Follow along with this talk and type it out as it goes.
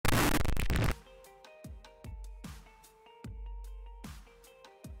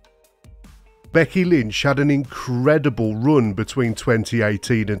Becky Lynch had an incredible run between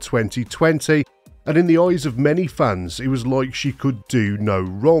 2018 and 2020, and in the eyes of many fans it was like she could do no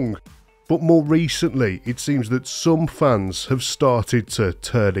wrong. But more recently it seems that some fans have started to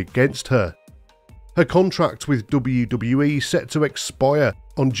turn against her. Her contract with WWE set to expire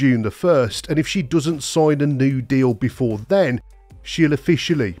on June the 1st, and if she doesn't sign a new deal before then, she'll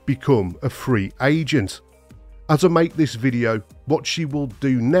officially become a free agent. As I make this video, what she will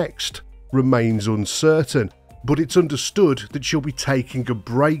do next remains uncertain, but it's understood that she'll be taking a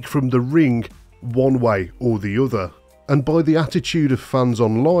break from the ring one way or the other. And by the attitude of fans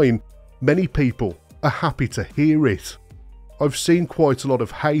online, many people are happy to hear it. I've seen quite a lot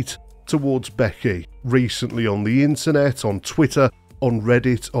of hate towards Becky recently on the internet, on Twitter, on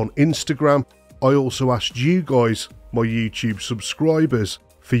Reddit, on Instagram. I also asked you guys, my YouTube subscribers,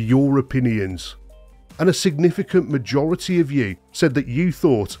 for your opinions. And a significant majority of you said that you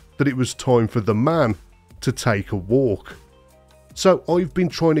thought that it was time for the man to take a walk. So I've been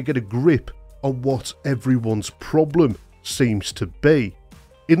trying to get a grip on what everyone's problem seems to be.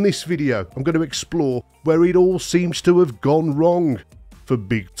 In this video, I'm going to explore where it all seems to have gone wrong for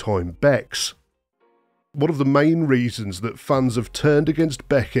big time Bex. One of the main reasons that fans have turned against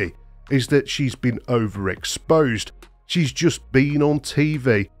Becky is that she's been overexposed. She's just been on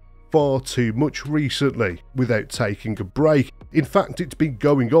TV far too much recently without taking a break. In fact, it's been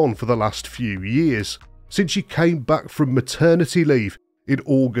going on for the last few years. Since she came back from maternity leave in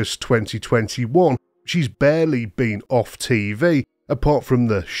August 2021, she's barely been off TV, apart from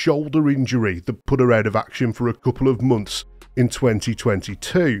the shoulder injury that put her out of action for a couple of months in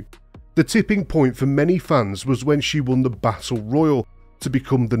 2022. The tipping point for many fans was when she won the Battle Royal to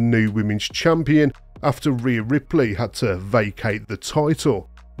become the new women's champion after Rhea Ripley had to vacate the title.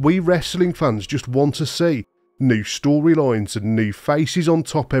 We wrestling fans just want to see new storylines and new faces on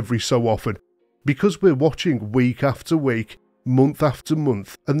top every so often, because we're watching week after week, month after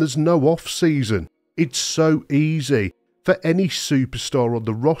month, and there's no off season. It's so easy for any superstar on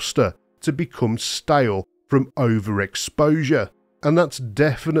the roster to become stale from overexposure, and that's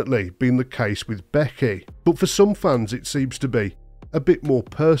definitely been the case with Becky. But for some fans it seems to be a bit more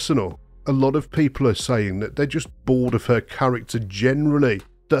personal. A lot of people are saying that they're just bored of her character generally,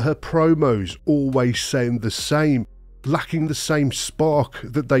 that her promos always sound the same, lacking the same spark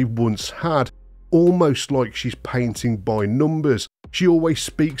that they once had, almost like she's painting by numbers. She always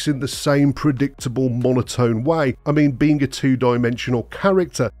speaks in the same predictable, monotone way. I mean, being a two-dimensional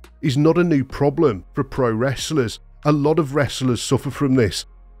character is not a new problem for pro wrestlers. A lot of wrestlers suffer from this.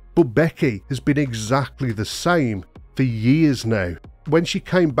 But Becky has been exactly the same for years now. When she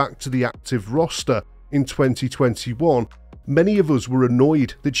came back to the active roster in 2021, many of us were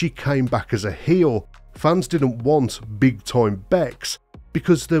annoyed that she came back as a heel. Fans didn't want big-time Bex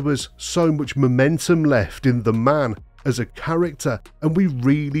because there was so much momentum left in the man as a character, and we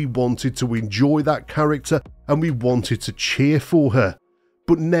really wanted to enjoy that character and we wanted to cheer for her.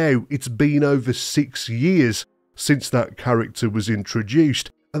 But now it's been over 6 years since that character was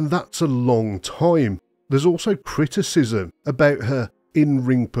introduced, and that's a long time. There's also criticism about her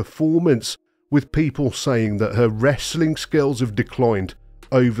in-ring performance, with people saying that her wrestling skills have declined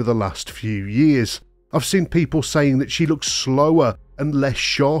over the last few years. I've seen people saying that she looks slower and less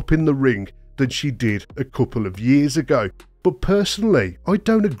sharp in the ring than she did a couple of years ago. But personally, I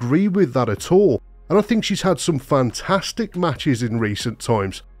don't agree with that at all, and I think she's had some fantastic matches in recent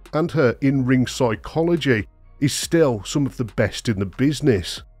times, and her in-ring psychology is still some of the best in the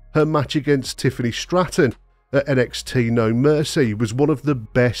business. Her match against Tiffany Stratton at NXT No Mercy was one of the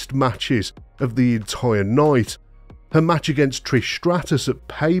best matches of the entire night. Her match against Trish Stratus at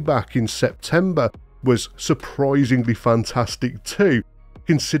Payback in September was surprisingly fantastic too,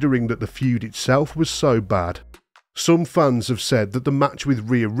 considering that the feud itself was so bad. Some fans have said that the match with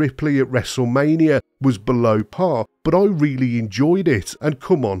Rhea Ripley at WrestleMania was below par, but I really enjoyed it, and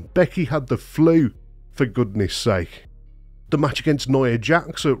come on, Becky had the flu, for goodness sake. The match against Nia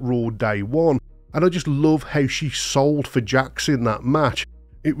Jax at Raw Day 1, and I just love how she sold for Jax in that match.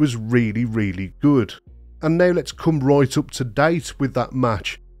 It was really, really good. And now let's come right up to date with that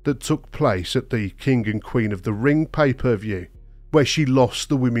match that took place at the King and Queen of the Ring pay-per-view, where she lost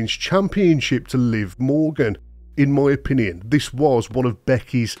the Women's Championship to Liv Morgan. In my opinion, this was one of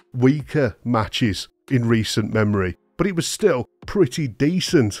Becky's weaker matches in recent memory, but it was still pretty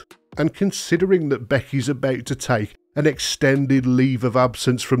decent. And considering that Becky's about to take an extended leave of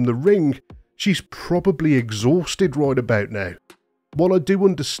absence from the ring, she's probably exhausted right about now. While I do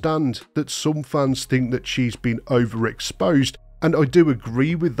understand that some fans think that she's been overexposed, and I do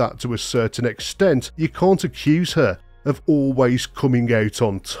agree with that to a certain extent, you can't accuse her of always coming out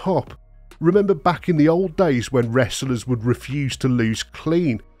on top. Remember back in the old days when wrestlers would refuse to lose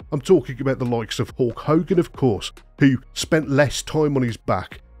clean? I'm talking about the likes of Hulk Hogan, of course, who spent less time on his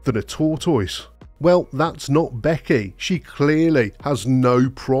back than a tortoise. Well, that's not Becky. She clearly has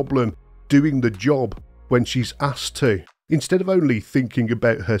no problem doing the job when she's asked to. Instead of only thinking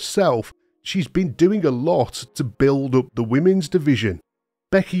about herself, she's been doing a lot to build up the women's division.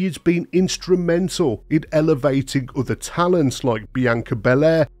 Becky has been instrumental in elevating other talents like Bianca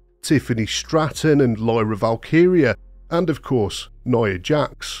Belair, Tiffany Stratton and Lyra Valkyria, and of course Nia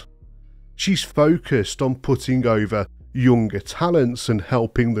Jax. She's focused on putting over younger talents and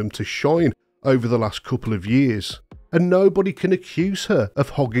helping them to shine over the last couple of years. And nobody can accuse her of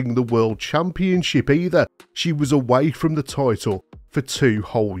hogging the World Championship either. She was away from the title for 2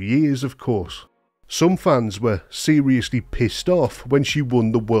 whole years, of course. Some fans were seriously pissed off when she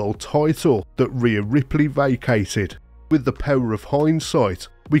won the world title that Rhea Ripley vacated. With the power of hindsight,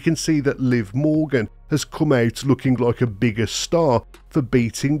 we can see that Liv Morgan has come out looking like a bigger star for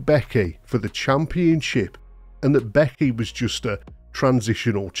beating Becky for the championship, and that Becky was just a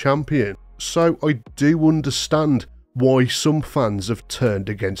transitional champion. So I do understand why some fans have turned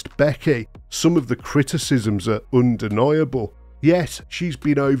against Becky. Some of the criticisms are undeniable, yet she's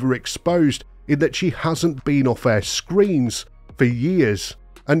been overexposed in that she hasn't been off our screens for years,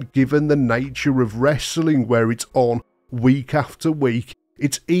 and given the nature of wrestling where it's on week after week,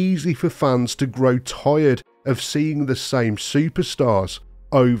 it's easy for fans to grow tired of seeing the same superstars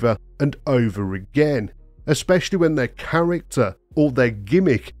over and over again, especially when their character or their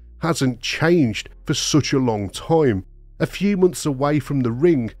gimmick hasn't changed for such a long time. A few months away from the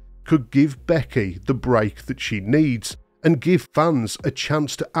ring could give Becky the break that she needs and give fans a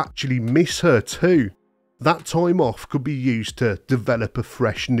chance to actually miss her too. That time off could be used to develop a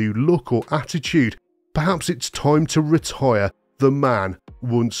fresh new look or attitude. Perhaps it's time to retire the man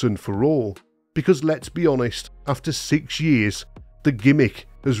once and for all. Because let's be honest, after 6 years, the gimmick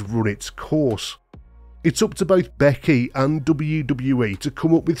has run its course. It's up to both Becky and WWE to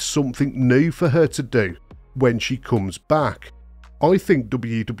come up with something new for her to do when she comes back. I think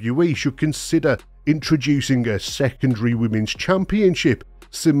WWE should consider introducing a secondary women's championship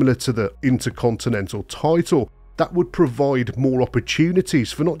similar to the Intercontinental title that would provide more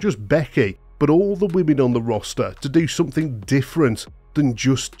opportunities for not just Becky but all the women on the roster to do something different than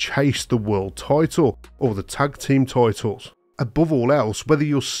just chase the world title or the tag team titles. Above all else, whether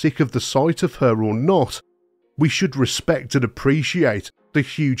you're sick of the sight of her or not, we should respect and appreciate the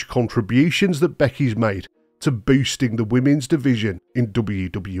huge contributions that Becky's made to boosting the women's division in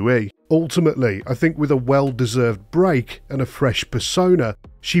WWE. Ultimately, I think with a well-deserved break and a fresh persona,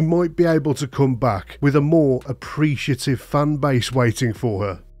 she might be able to come back with a more appreciative fan base waiting for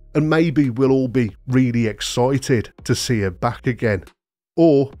her. And maybe we'll all be really excited to see her back again.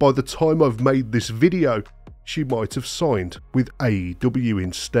 Or by the time I've made this video, she might have signed with AEW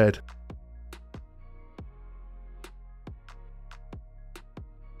instead.